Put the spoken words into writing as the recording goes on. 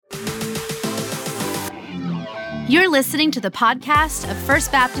You're listening to the podcast of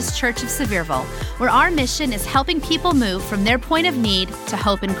First Baptist Church of Sevierville, where our mission is helping people move from their point of need to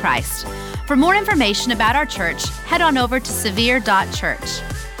hope in Christ. For more information about our church, head on over to sevier.church.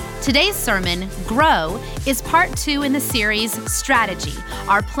 Today's sermon, Grow, is part 2 in the series Strategy,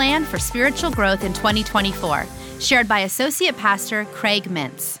 our plan for spiritual growth in 2024, shared by Associate Pastor Craig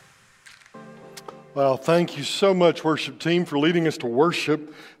Mintz. Well, thank you so much, worship team, for leading us to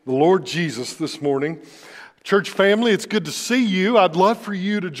worship the Lord Jesus this morning. Church family, it's good to see you. I'd love for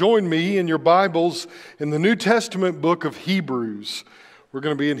you to join me in your Bibles in the New Testament book of Hebrews. We're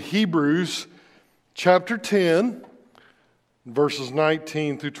going to be in Hebrews chapter 10, verses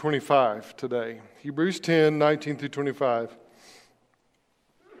 19 through 25 today. Hebrews 10, 19 through 25.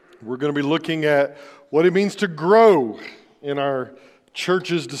 We're going to be looking at what it means to grow in our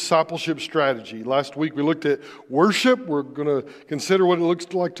church's discipleship strategy. Last week we looked at worship. We're going to consider what it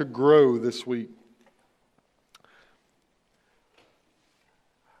looks like to grow this week.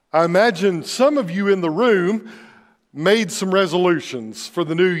 I imagine some of you in the room made some resolutions for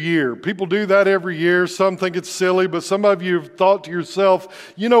the new year. People do that every year. Some think it's silly, but some of you have thought to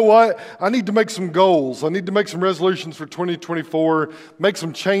yourself, you know what? I need to make some goals. I need to make some resolutions for 2024, make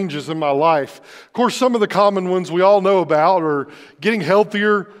some changes in my life. Of course, some of the common ones we all know about are getting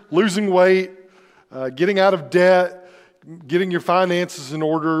healthier, losing weight, getting out of debt, getting your finances in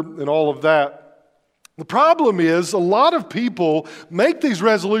order, and all of that. The problem is a lot of people make these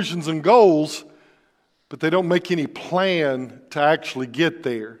resolutions and goals, but they don't make any plan to actually get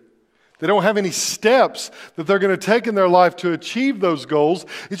there. They don't have any steps that they're going to take in their life to achieve those goals.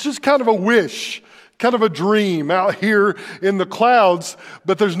 It's just kind of a wish, kind of a dream out here in the clouds,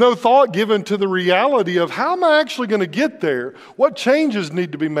 but there's no thought given to the reality of how am I actually going to get there? What changes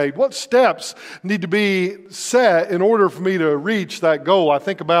need to be made? What steps need to be set in order for me to reach that goal? I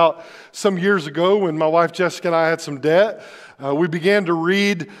think about some years ago when my wife Jessica and I had some debt. We began to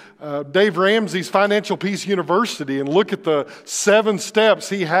read Dave Ramsey's Financial Peace University and look at the 7 steps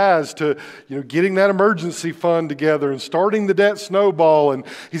he has to, getting that emergency fund together and starting the debt snowball. And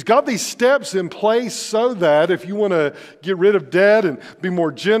he's got these steps in place so that if you want to get rid of debt and be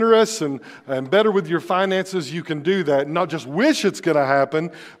more generous and better with your finances, you can do that. And not just wish it's going to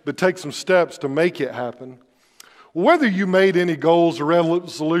happen, but take some steps to make it happen. Whether you made any goals or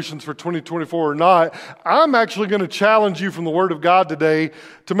resolutions for 2024 or not, I'm actually going to challenge you from the Word of God today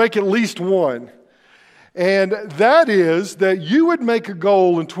to make at least one. And that is that you would make a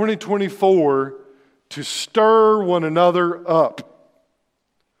goal in 2024 to stir one another up.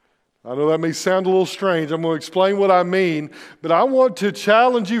 I know that may sound a little strange. I'm going to explain what I mean, but I want to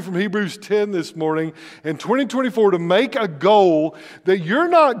challenge you from Hebrews 10 this morning in 2024 to make a goal that you're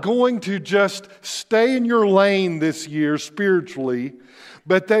not going to just stay in your lane this year spiritually,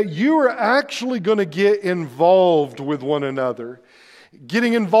 but that you are actually going to get involved with one another.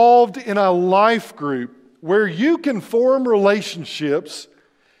 Getting involved in a life group where you can form relationships,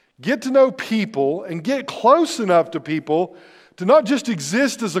 get to know people, and get close enough to people to not just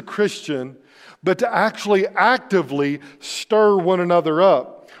exist as a Christian, but to actually actively stir one another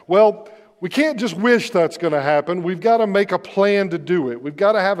up. Well, we can't just wish that's going to happen. We've got to make a plan to do it. We've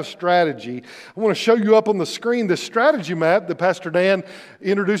got to have a strategy. I want to show you up on the screen this strategy map that Pastor Dan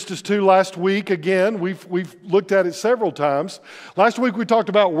introduced us to last week. Again, we've looked at it several times. Last week we talked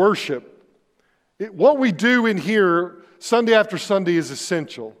about worship. What we do in here Sunday after Sunday is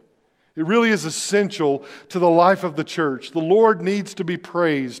essential. It really is essential to the life of the church. The Lord needs to be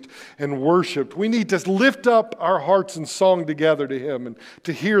praised and worshiped. We need to lift up our hearts in song together to Him and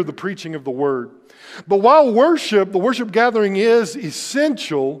to hear the preaching of the Word. But while the worship gathering is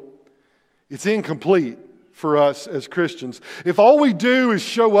essential, it's incomplete for us as Christians. If all we do is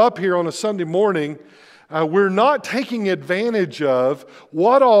show up here on a Sunday morning, we're not taking advantage of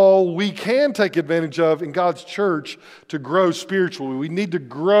what all we can take advantage of in God's church to grow spiritually. We need to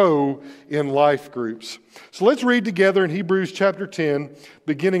grow in life groups. So let's read together in Hebrews chapter 10,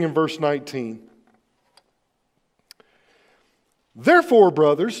 beginning in verse 19. Therefore,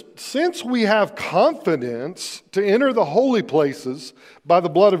 brothers, since we have confidence to enter the holy places by the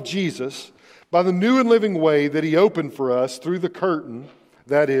blood of Jesus, by the new and living way that He opened for us through the curtain,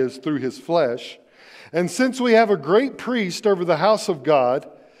 that is, through His flesh, and since we have a great priest over the house of God,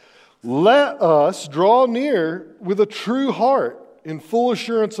 let us draw near with a true heart in full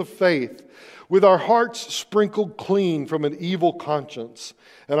assurance of faith, with our hearts sprinkled clean from an evil conscience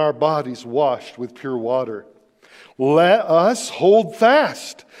and our bodies washed with pure water. Let us hold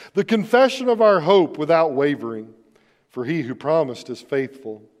fast the confession of our hope without wavering, for He who promised is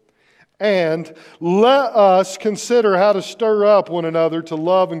faithful. And let us consider how to stir up one another to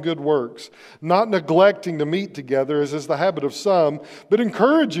love and good works, not neglecting to meet together, as is the habit of some, but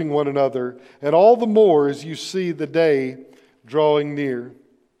encouraging one another, and all the more as you see the day drawing near.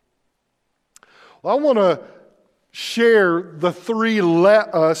 Well, I want to share the three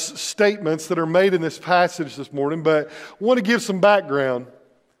let us statements that are made in this passage this morning, but I want to give some background.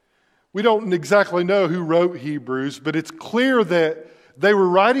 We don't exactly know who wrote Hebrews, but it's clear that they were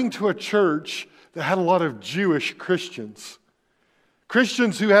writing to a church that had a lot of Jewish Christians.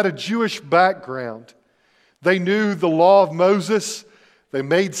 Christians who had a Jewish background. They knew the law of Moses. They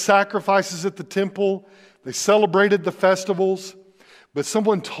made sacrifices at the temple. They celebrated the festivals. But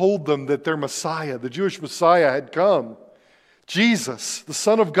someone told them that their Messiah, the Jewish Messiah, had come. Jesus, the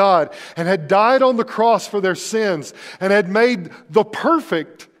Son of God, and had died on the cross for their sins and had made the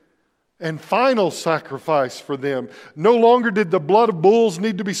perfect and final sacrifice for them. No longer did the blood of bulls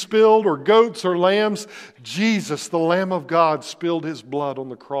need to be spilled, or goats or lambs. Jesus, the Lamb of God, spilled His blood on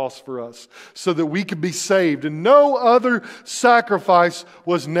the cross for us so that we could be saved. And no other sacrifice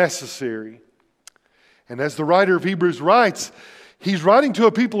was necessary. And as the writer of Hebrews writes, he's writing to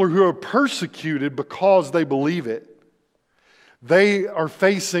a people who are persecuted because they believe it. They are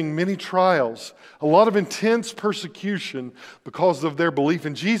facing many trials, a lot of intense persecution because of their belief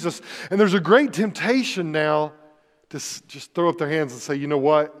in Jesus. And there's a great temptation now to just throw up their hands and say, you know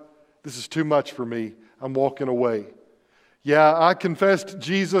what? This is too much for me. I'm walking away. Yeah, I confessed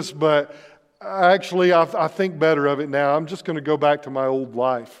Jesus, but actually I think better of it now. I'm just going to go back to my old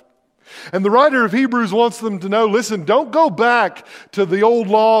life. And the writer of Hebrews wants them to know, listen, don't go back to the old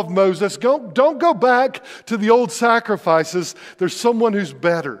law of Moses. Don't go back to the old sacrifices. There's someone who's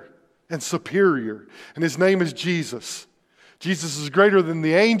better and superior, and His name is Jesus. Jesus is greater than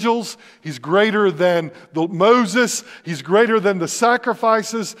the angels. He's greater than Moses. He's greater than the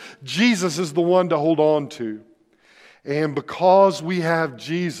sacrifices. Jesus is the one to hold on to. And because we have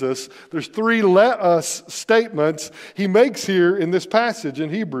Jesus, there's three let us statements he makes here in this passage in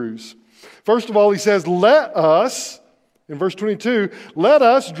Hebrews. First of all, he says, let us, in verse 22, let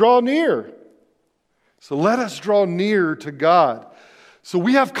us draw near. So let us draw near to God. So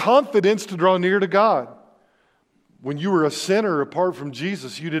we have confidence to draw near to God. When you were a sinner apart from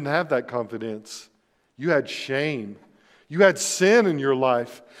Jesus, you didn't have that confidence. You had shame. You had sin in your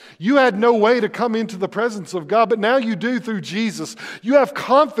life. You had no way to come into the presence of God, but now you do through Jesus. You have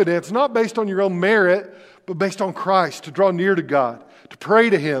confidence, not based on your own merit, but based on Christ, to draw near to God, to pray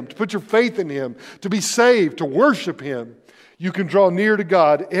to Him, to put your faith in Him, to be saved, to worship Him. You can draw near to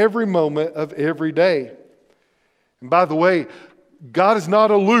God every moment of every day. And by the way, God is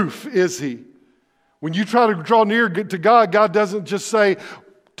not aloof, is He? When you try to draw near to God, God doesn't just say,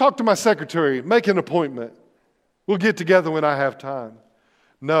 talk to my secretary, make an appointment. We'll get together when I have time.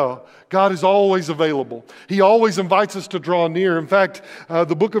 No, God is always available. He always invites us to draw near. In fact,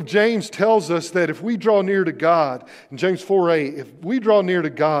 the book of James tells us that if we draw near to God, in James 4:8, if we draw near to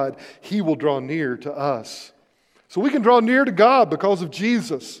God, He will draw near to us. So we can draw near to God because of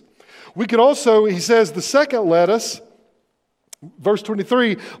Jesus. We can also, he says, the second let us, verse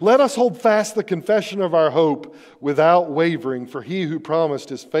 23, let us hold fast the confession of our hope without wavering, for He who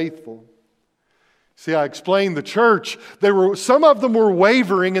promised is faithful. See, I explained the church. Some of them were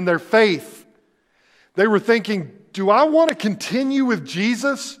wavering in their faith. They were thinking, do I want to continue with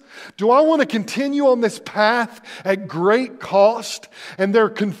Jesus? Do I want to continue on this path at great cost? And their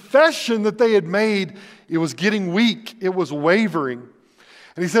confession that they had made, it was getting weak. It was wavering.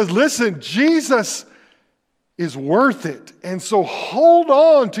 And he says, listen, Jesus is worth it. And so hold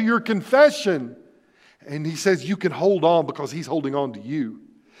on to your confession. And he says you can hold on because He's holding on to you.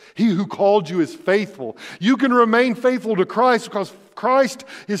 He who called you is faithful. You can remain faithful to Christ because Christ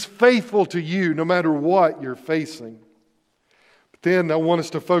is faithful to you no matter what you're facing. But then I want us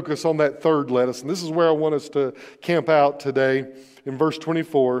to focus on that third let us. And this is where I want us to camp out today in verse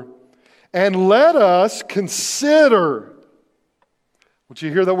 24. And let us consider. I want you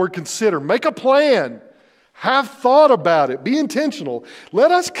to hear that word consider. Make a plan. Have thought about it. Be intentional. Let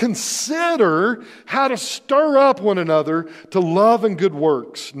us consider how to stir up one another to love and good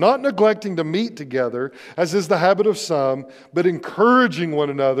works, not neglecting to meet together, as is the habit of some, but encouraging one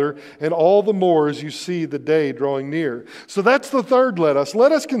another, and all the more as you see the day drawing near. So that's the third let us.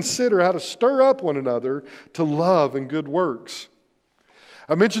 Let us consider how to stir up one another to love and good works.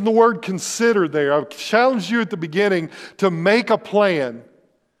 I mentioned the word consider there. I challenged you at the beginning to make a plan.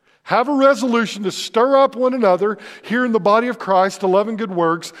 Have a resolution to stir up one another here in the body of Christ to love and good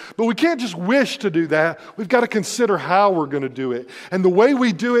works. But we can't just wish to do that. We've got to consider how we're going to do it. And the way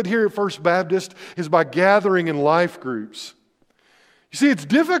we do it here at First Baptist is by gathering in life groups. You see, it's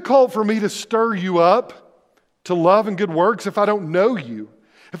difficult for me to stir you up to love and good works if I don't know you,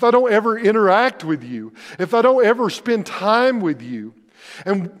 if I don't ever interact with you, if I don't ever spend time with you.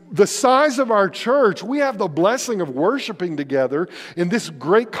 And the size of our church, we have the blessing of worshiping together in this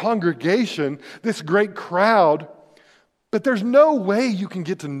great congregation, this great crowd. But there's no way you can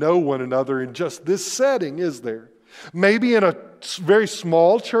get to know one another in just this setting, is there? Maybe in a very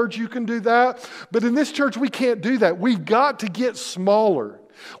small church you can do that, but in this church we can't do that. We've got to get smaller.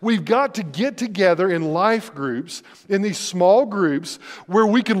 We've got to get together in life groups, in these small groups, where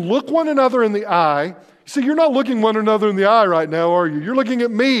we can look one another in the eye. See, you're not looking one another in the eye right now, are you? You're looking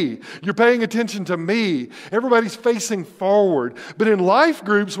at me. You're paying attention to me. Everybody's facing forward. But in life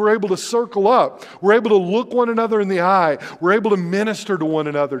groups, we're able to circle up. We're able to look one another in the eye. We're able to minister to one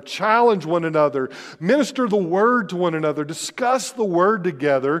another, challenge one another, minister the word to one another, discuss the word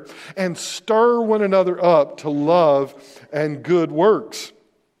together, and stir one another up to love and good works.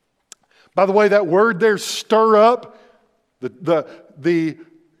 By the way, that word there, stir up, the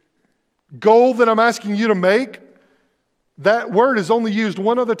goal that I'm asking you to make, that word is only used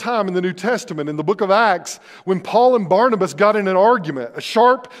one other time in the New Testament, in the book of Acts, when Paul and Barnabas got in an argument, a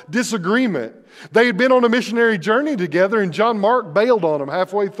sharp disagreement. They had been on a missionary journey together, and John Mark bailed on them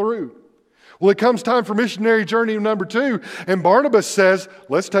halfway through. Well, it comes time for missionary journey number 2, and Barnabas says,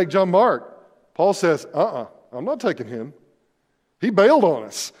 let's take John Mark. Paul says, I'm not taking him. He bailed on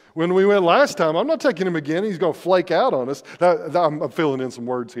us when we went last time. I'm not taking him again. He's going to flake out on us. I'm filling in some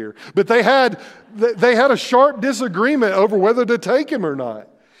words here. But they had a sharp disagreement over whether to take him or not.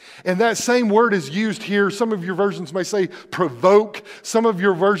 And that same word is used here. Some of your versions may say provoke. Some of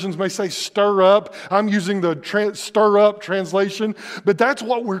your versions may say stir up. I'm using the stir up translation. But that's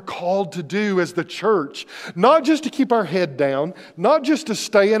what we're called to do as the church. Not just to keep our head down, not just to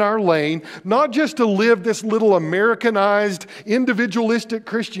stay in our lane, not just to live this little Americanized, individualistic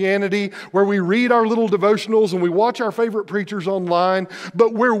Christianity where we read our little devotionals and we watch our favorite preachers online,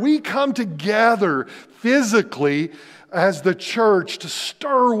 but where we come together physically as the church to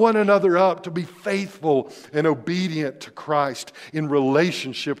stir one another up to be faithful and obedient to Christ in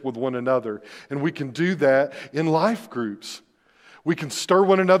relationship with one another. And we can do that in life groups. We can stir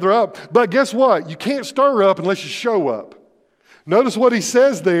one another up. But guess what? You can't stir up unless you show up. Notice what he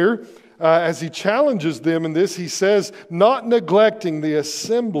says there as he challenges them in this. He says, not neglecting the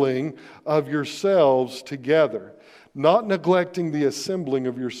assembling of yourselves together. Not neglecting the assembling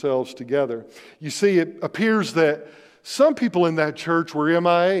of yourselves together. You see, it appears that some people in that church were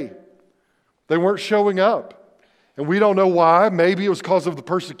MIA. They weren't showing up. And we don't know why. Maybe it was because of the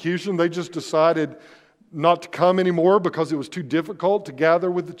persecution. They just decided not to come anymore because it was too difficult to gather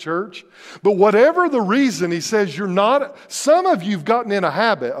with the church. But whatever the reason, he says, some of you have gotten in a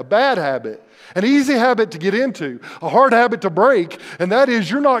habit, a bad habit, an easy habit to get into, a hard habit to break, and that is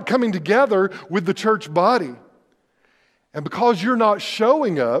you're not coming together with the church body. And because you're not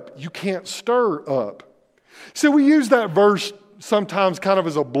showing up, you can't stir up. So we use that verse sometimes kind of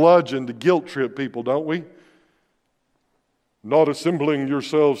as a bludgeon to guilt trip people, don't we? Not assembling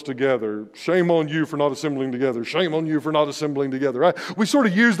yourselves together. Shame on you for not assembling together. Shame on you for not assembling together. Right? We sort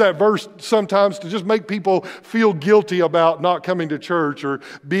of use that verse sometimes to just make people feel guilty about not coming to church or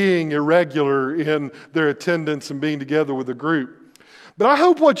being irregular in their attendance and being together with a group. But I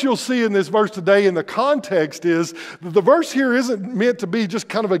hope what you'll see in this verse today in the context is that the verse here isn't meant to be just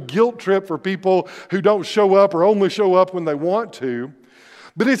kind of a guilt trip for people who don't show up or only show up when they want to,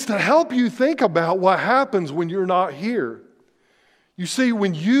 but it's to help you think about what happens when you're not here. You see,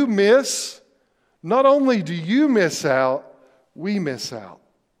 when you miss, not only do you miss out, we miss out.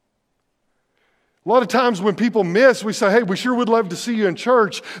 A lot of times when people miss, we say, hey, we sure would love to see you in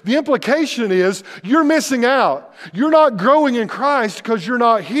church. The implication is you're missing out. You're not growing in Christ because you're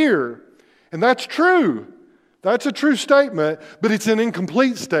not here. And that's true. That's a true statement, but it's an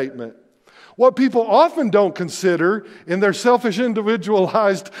incomplete statement. What people often don't consider in their selfish,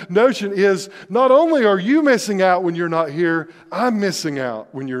 individualized notion is not only are you missing out when you're not here, I'm missing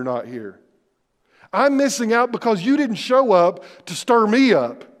out when you're not here. I'm missing out because you didn't show up to stir me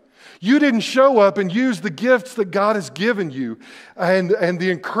up. You didn't show up and use the gifts that God has given you and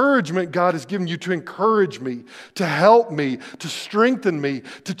the encouragement God has given you to encourage me, to help me, to strengthen me,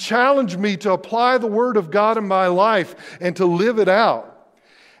 to challenge me to apply the Word of God in my life and to live it out.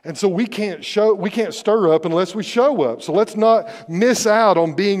 And so we can't stir up unless we show up. So let's not miss out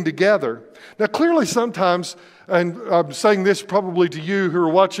on being together. Now, clearly sometimes, and I'm saying this probably to you who are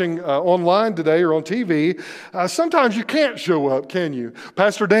watching online today or on TV, sometimes you can't show up, can you?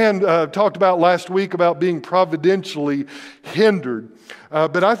 Pastor Dan talked about last week about being providentially hindered.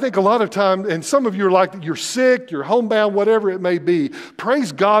 But I think a lot of time, and some of you are like, you're sick, you're homebound, whatever it may be.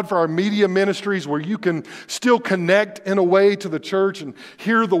 Praise God for our media ministries where you can still connect in a way to the church and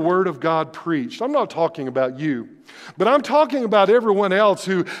hear the Word of God preached. I'm not talking about you, but I'm talking about everyone else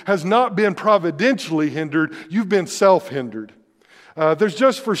who has not been providentially hindered. You've been self-hindered. There's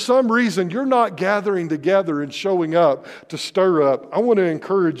just for some reason you're not gathering together and showing up to stir up. I want to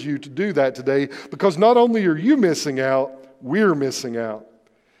encourage you to do that today because not only are you missing out, we're missing out.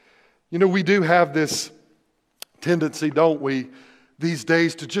 You know, we do have this tendency, don't we, these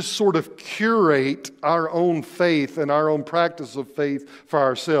days to just sort of curate our own faith and our own practice of faith for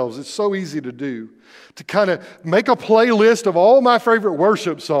ourselves. It's so easy to do, to kind of make a playlist of all my favorite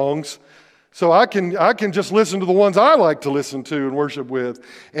worship songs so I can just listen to the ones I like to listen to and worship with,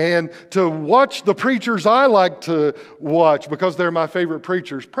 and to watch the preachers I like to watch because they're my favorite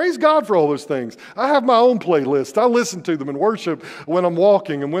preachers. Praise God for all those things. I have my own playlist. I listen to them and worship when I'm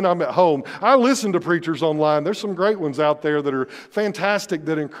walking and when I'm at home. I listen to preachers online. There's some great ones out there that are fantastic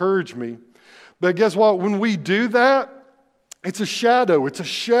that encourage me. But guess what? When we do that, it's a shadow, it's a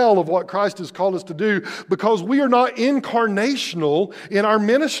shell of what Christ has called us to do because we are not incarnational in our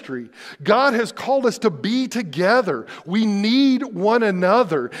ministry. God has called us to be together. We need one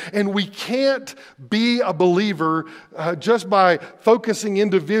another, and we can't be a believer just by focusing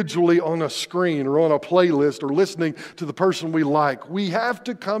individually on a screen or on a playlist or listening to the person we like. We have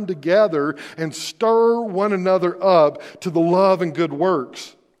to come together and stir one another up to the love and good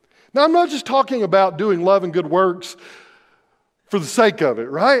works. Now, I'm not just talking about doing love and good works for the sake of it,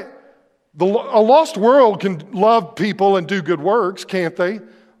 right? A lost world can love people and do good works, can't they?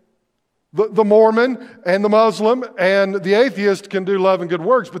 The Mormon and the Muslim and the atheist can do love and good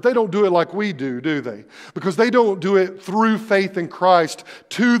works, but they don't do it like we do they? Because they don't do it through faith in Christ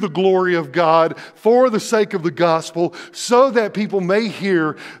to the glory of God for the sake of the gospel so that people may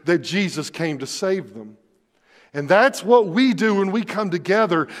hear that Jesus came to save them. And that's what we do when we come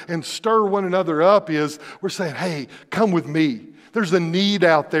together and stir one another up is we're saying, hey, come with me. There's a need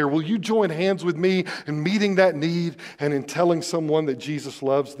out there. Will you join hands with me in meeting that need and in telling someone that Jesus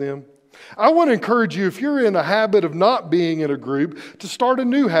loves them? I want to encourage you, if you're in a habit of not being in a group, to start a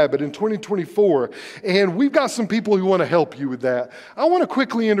new habit in 2024. And we've got some people who want to help you with that. I want to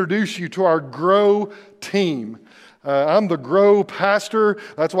quickly introduce you to our Grow team. I'm the Grow pastor.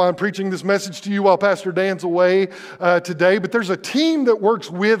 That's why I'm preaching this message to you while Pastor Dan's away today. But there's a team that works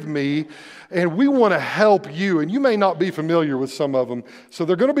with me, and we want to help you. And you may not be familiar with some of them. So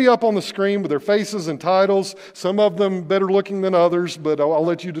they're going to be up on the screen with their faces and titles. Some of them better looking than others, but I'll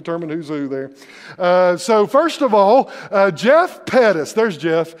let you determine who's who there. So first of all, Jeff Pettis. There's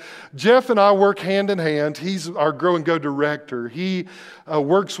Jeff. Jeff and I work hand in hand. He's our Grow and Go director. He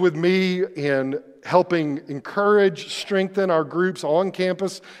works with me in helping encourage, strengthen our groups on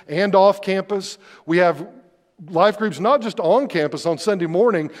campus and off campus. We have life groups not just on campus on Sunday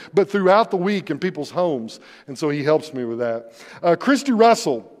morning, but throughout the week in people's homes. And so he helps me with that. Christy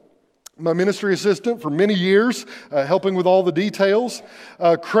Russell, my ministry assistant for many years, helping with all the details.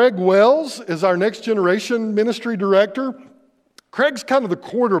 Craig Wells is our Next Generation ministry director. Craig's kind of the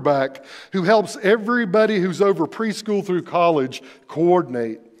quarterback who helps everybody who's over preschool through college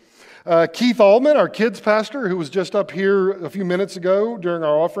coordinate. Keith Allman, our kids pastor, who was just up here a few minutes ago during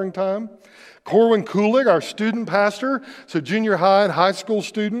our offering time. Corwin Kulig, our student pastor, so junior high and high school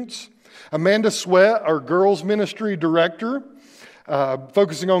students. Amanda Sweat, our girls ministry director,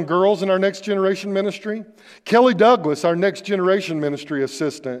 focusing on girls in our Next Generation ministry. Kelly Douglas, our Next Generation ministry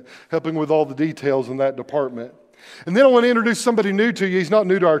assistant, helping with all the details in that department. And then I want to introduce somebody new to you. He's not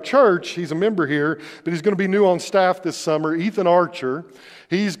new to our church. He's a member here, but he's going to be new on staff this summer, Ethan Archer.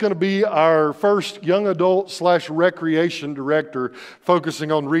 He's going to be our first young adult / recreation director,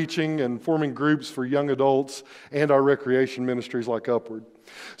 focusing on reaching and forming groups for young adults and our recreation ministries like Upward.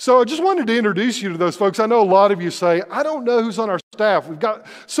 So I just wanted to introduce you to those folks. I know a lot of you say, I don't know who's on our staff. We've got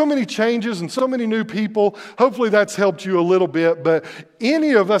so many changes and so many new people. Hopefully that's helped you a little bit. But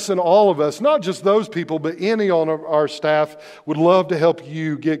any of us and all of us, not just those people, but any on our staff would love to help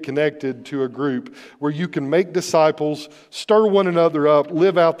you get connected to a group where you can make disciples, stir one another up,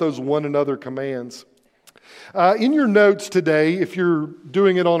 live out those one another commands. In your notes today, if you're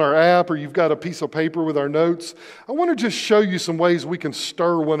doing it on our app or you've got a piece of paper with our notes, I want to just show you some ways we can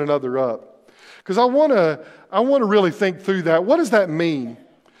stir one another up. Because I want to really think through that. What does that mean?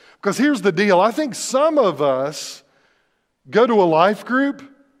 Because here's the deal. I think some of us go to a life group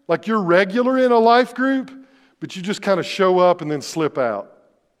Like you're regular in a life group, but you just kind of show up and then slip out.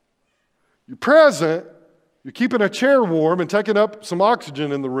 You're present, you're keeping a chair warm and taking up some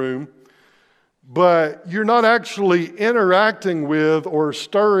oxygen in the room, but you're not actually interacting with or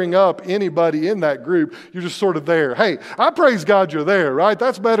stirring up anybody in that group. You're just sort of there. Hey, I praise God you're there, right?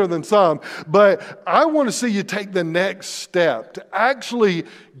 That's better than some. But I want to see you take the next step to actually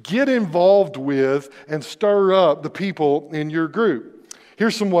get involved with and stir up the people in your group.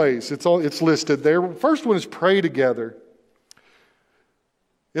 Here's some ways. It's listed there. First one is pray together.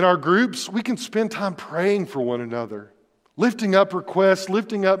 In our groups, we can spend time praying for one another. Lifting up requests,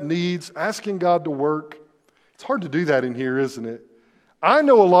 lifting up needs, asking God to work. It's hard to do that in here, isn't it? I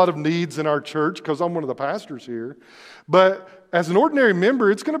know a lot of needs in our church because I'm one of the pastors here. But as an ordinary member,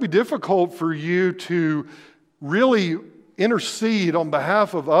 it's going to be difficult for you to really intercede on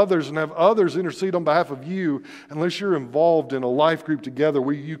behalf of others and have others intercede on behalf of you unless you're involved in a life group together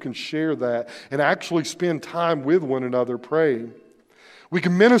where you can share that and actually spend time with one another praying. We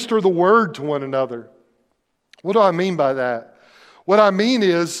can minister the word to one another. What do I mean by that? What I mean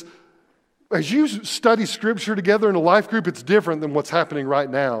is, as you study Scripture together in a life group, it's different than what's happening right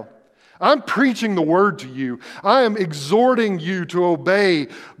now. I'm preaching the Word to you. I am exhorting you to obey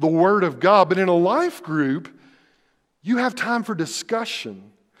the Word of God. But in a life group, you have time for discussion.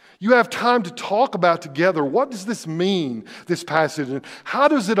 You have time to talk about together, what does this mean, this passage, and how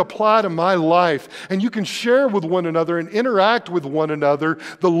does it apply to my life? And you can share with one another and interact with one another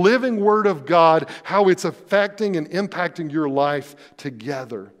the living Word of God, how it's affecting and impacting your life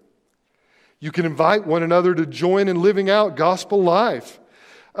together. You can invite one another to join in living out gospel life.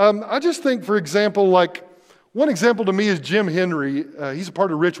 I just think, for example, like one example to me is Jim Henry. He's a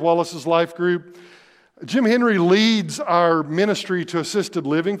part of Rich Wallace's life group. Jim Henry leads our ministry to assisted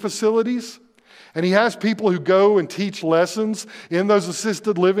living facilities, and he has people who go and teach lessons in those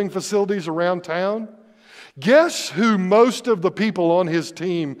assisted living facilities around town. Guess who most of the people on his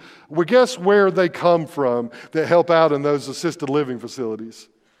team, well, guess where they come from that help out in those assisted living facilities?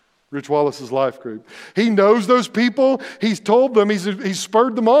 Rich Wallace's life group. He knows those people. He's told them, he's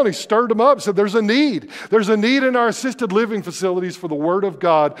spurred them on. He stirred them up, said there's a need. There's a need in our assisted living facilities for the Word of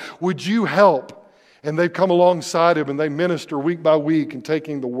God. Would you help? And they've come alongside him and they minister week by week and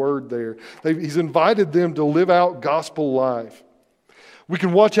taking the word there. He's invited them to live out gospel life. We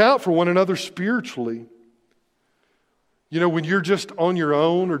can watch out for one another spiritually. You know, when you're just on your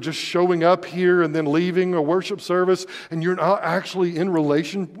own or just showing up here and then leaving a worship service and you're not actually in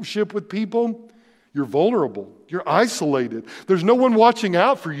relationship with people, you're vulnerable. You're isolated. There's no one watching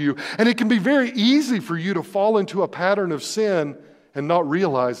out for you. And it can be very easy for you to fall into a pattern of sin and not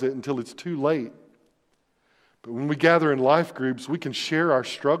realize it until it's too late. But when we gather in life groups, we can share our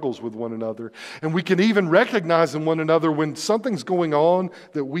struggles with one another. And we can even recognize in one another when something's going on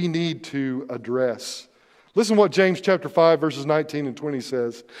that we need to address. Listen to what James chapter 5, verses 19 and 20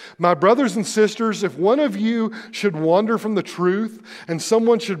 says. My brothers and sisters, if one of you should wander from the truth and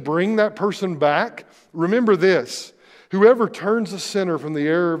someone should bring that person back, remember this. Whoever turns a sinner from the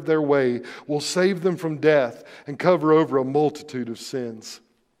error of their way will save them from death and cover over a multitude of sins.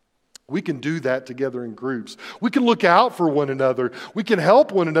 We can do that together in groups. We can look out for one another. We can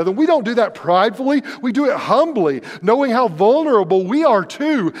help one another. We don't do that pridefully. We do it humbly, knowing how vulnerable we are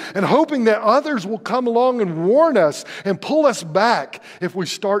too, and hoping that others will come along and warn us and pull us back if we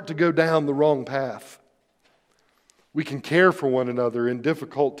start to go down the wrong path. We can care for one another in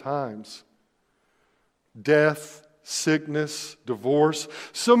difficult times. Death, sickness, divorce,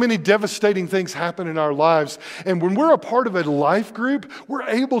 so many devastating things happen in our lives. And when we're a part of a life group, we're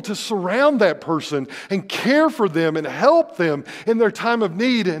able to surround that person and care for them and help them in their time of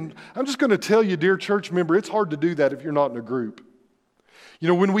need. And I'm just going to tell you, dear church member, it's hard to do that if you're not in a group. You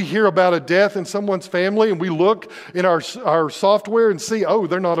know, when we hear about a death in someone's family and we look in our software and see, oh,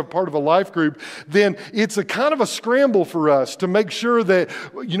 they're not a part of a life group, then it's a kind of a scramble for us to make sure that,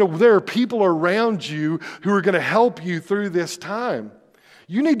 you know, there are people around you who are going to help you through this time.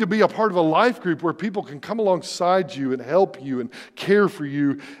 You need to be a part of a life group where people can come alongside you and help you and care for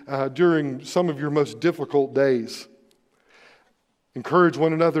you during some of your most difficult days. Encourage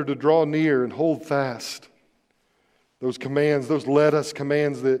one another to draw near and hold fast. Those commands, those let us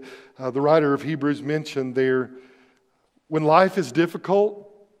commands that the writer of Hebrews mentioned there. When life is difficult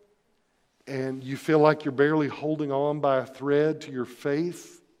and you feel like you're barely holding on by a thread to your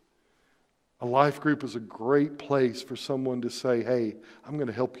faith, a life group is a great place for someone to say, hey, I'm going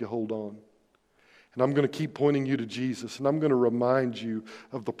to help you hold on. And I'm going to keep pointing you to Jesus. And I'm going to remind you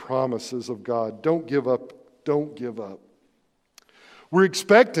of the promises of God. Don't give up. Don't give up. We're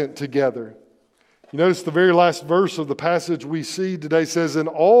expectant together. You notice the very last verse of the passage we see today says, "And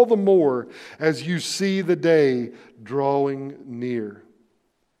all the more as you see the day drawing near."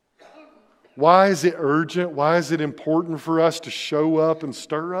 Why is it urgent? Why is it important for us to show up and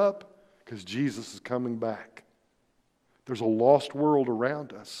stir up? Because Jesus is coming back. There's a lost world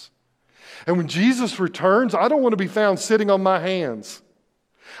around us. And when Jesus returns, I don't want to be found sitting on my hands.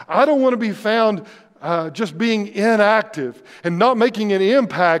 I don't want to be found just being inactive and not making an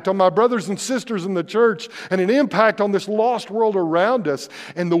impact on my brothers and sisters in the church and an impact on this lost world around us.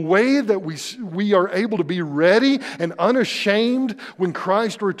 And the way that we are able to be ready and unashamed when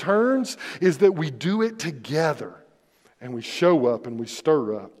Christ returns is that we do it together and we show up and we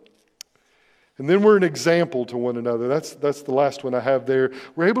stir up. And then we're an example to one another. That's the last one I have there.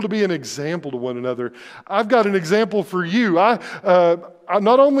 We're able to be an example to one another. I've got an example for you.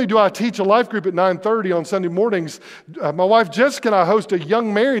 Not only do I teach a life group at 9:30 on Sunday mornings, my wife Jessica and I host a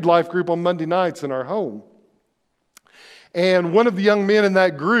young married life group on Monday nights in our home. And one of the young men in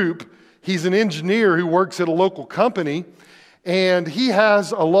that group, he's an engineer who works at a local company, and he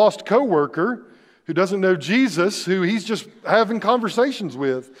has a lost coworker who doesn't know Jesus, who he's just having conversations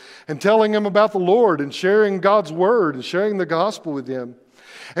with and telling him about the Lord and sharing God's word and sharing the gospel with him.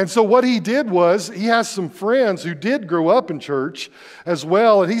 And so what he did was, he has some friends who did grow up in church as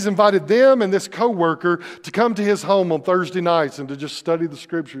well, and he's invited them and this coworker to come to his home on Thursday nights and to just study the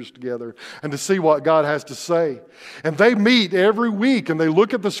scriptures together and to see what God has to say. And they meet every week and they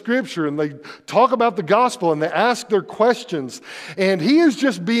look at the scripture and they talk about the gospel and they ask their questions. And he is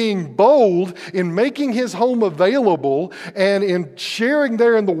just being bold in making his home available and in sharing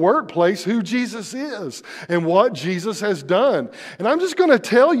there in the workplace who Jesus is and what Jesus has done. And I'm just going to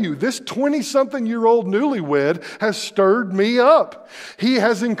tell you, this 20-something-year-old newlywed has stirred me up. He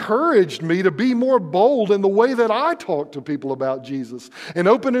has encouraged me to be more bold in the way that I talk to people about Jesus and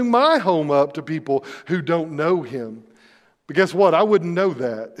opening my home up to people who don't know him. But guess what? I wouldn't know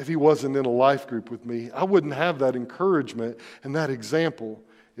that if he wasn't in a life group with me. I wouldn't have that encouragement and that example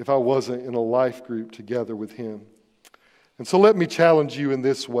if I wasn't in a life group together with him. And so let me challenge you in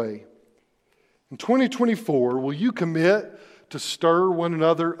this way. In 2024, will you commit to stir one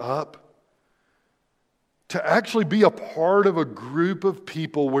another up? To actually be a part of a group of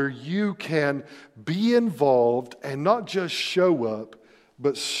people where you can be involved and not just show up,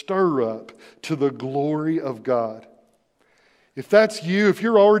 but stir up to the glory of God. If that's you, if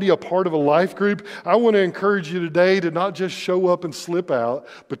you're already a part of a life group, I want to encourage you today to not just show up and slip out,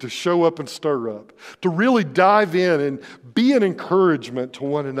 but to show up and stir up. To really dive in and be an encouragement to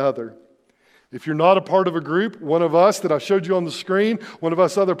one another. If you're not a part of a group, one of us that I showed you on the screen, one of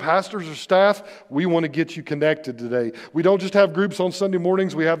us other pastors or staff, we want to get you connected today. We don't just have groups on Sunday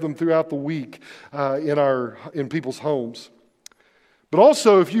mornings, we have them throughout the week in people's homes. But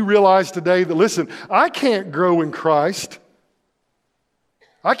also, if you realize today that, listen, I can't grow in Christ.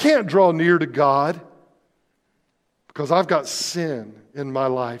 I can't draw near to God because I've got sin in my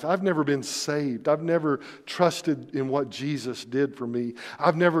life. I've never been saved. I've never trusted in what Jesus did for me.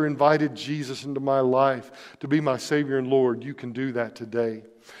 I've never invited Jesus into my life to be my Savior and Lord. You can do that today.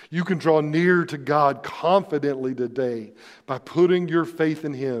 You can draw near to God confidently today by putting your faith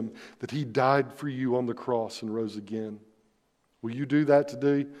in Him, that He died for you on the cross and rose again. Will you do that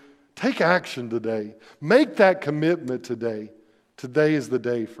today? Take action today. Make that commitment today. Today is the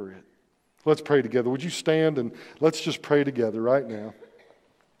day for it. Let's pray together. Would you stand and let's just pray together right now.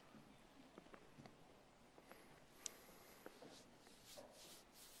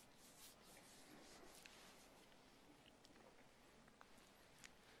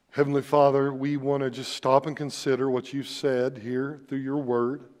 Heavenly Father, we want to just stop and consider what you've said here through your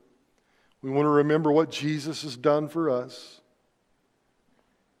word. We want to remember what Jesus has done for us.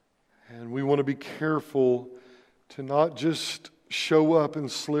 And we want to be careful to not just show up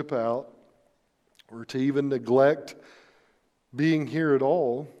and slip out, or to even neglect being here at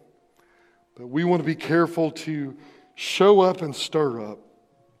all. But we want to be careful to show up and stir up,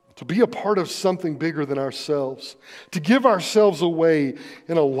 to be a part of something bigger than ourselves, to give ourselves away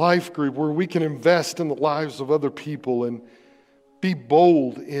in a life group where we can invest in the lives of other people and be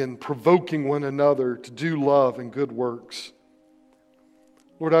bold in provoking one another to do love and good works.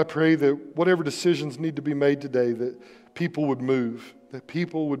 Lord, I pray that whatever decisions need to be made today, that people would move, that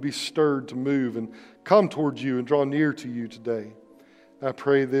people would be stirred to move and come towards you and draw near to you today. I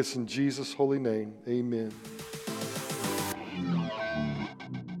pray this in Jesus' holy name. Amen.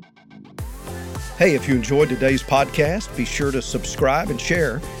 Hey, if you enjoyed today's podcast, be sure to subscribe and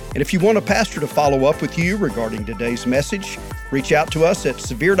share. And if you want a pastor to follow up with you regarding today's message, reach out to us at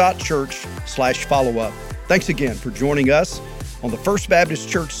severe.church/follow-up. Thanks again for joining us on the First Baptist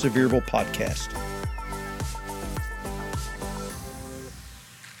Church Sevierville podcast.